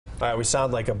All right, we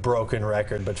sound like a broken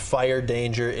record, but fire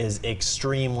danger is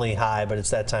extremely high, but it's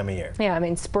that time of year. Yeah, I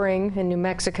mean spring in New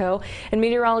Mexico. And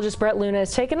meteorologist Brett Luna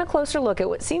has taken a closer look at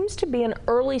what seems to be an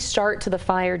early start to the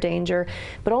fire danger,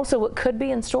 but also what could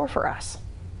be in store for us.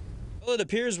 Well, it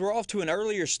appears we're off to an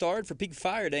earlier start for peak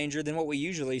fire danger than what we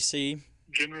usually see.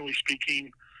 Generally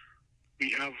speaking,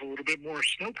 we have a little bit more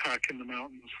snowpack in the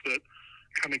mountains that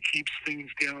kind of keeps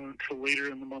things down until later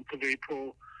in the month of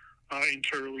April. Into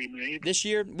early May. This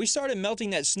year, we started melting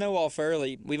that snow off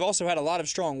early. We've also had a lot of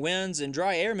strong winds and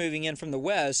dry air moving in from the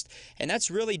west, and that's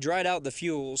really dried out the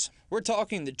fuels. We're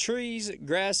talking the trees,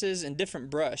 grasses, and different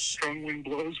brush. Strong wind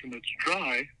blows and it's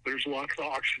dry. There's lots of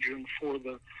oxygen for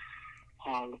the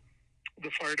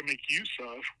fire to make use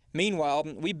of. Meanwhile,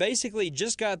 we basically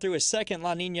just got through a second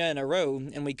La Nina in a row,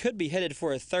 and we could be headed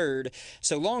for a third,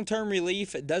 so long-term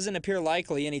relief doesn't appear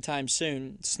likely anytime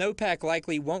soon. Snowpack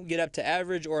likely won't get up to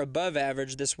average or above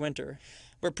average this winter.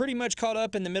 We're pretty much caught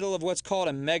up in the middle of what's called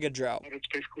a mega drought. It's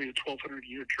basically a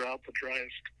 1,200-year drought, the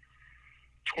driest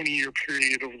 20-year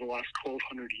period over the last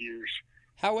 1,200 years.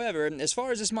 However, as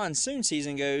far as this monsoon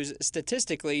season goes,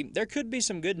 statistically, there could be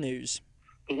some good news.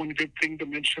 The one good thing to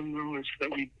mention, though, is that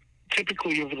we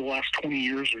typically over the last 20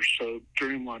 years or so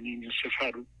during La Ninas have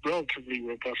had relatively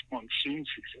robust monsoon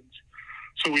seasons.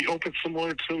 So we hope it's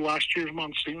similar to last year's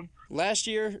monsoon. Last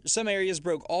year, some areas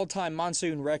broke all-time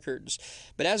monsoon records.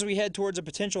 But as we head towards a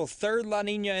potential third La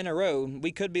Nina in a row,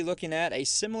 we could be looking at a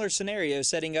similar scenario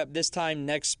setting up this time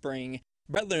next spring.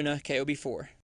 Brett Luna, KOB4.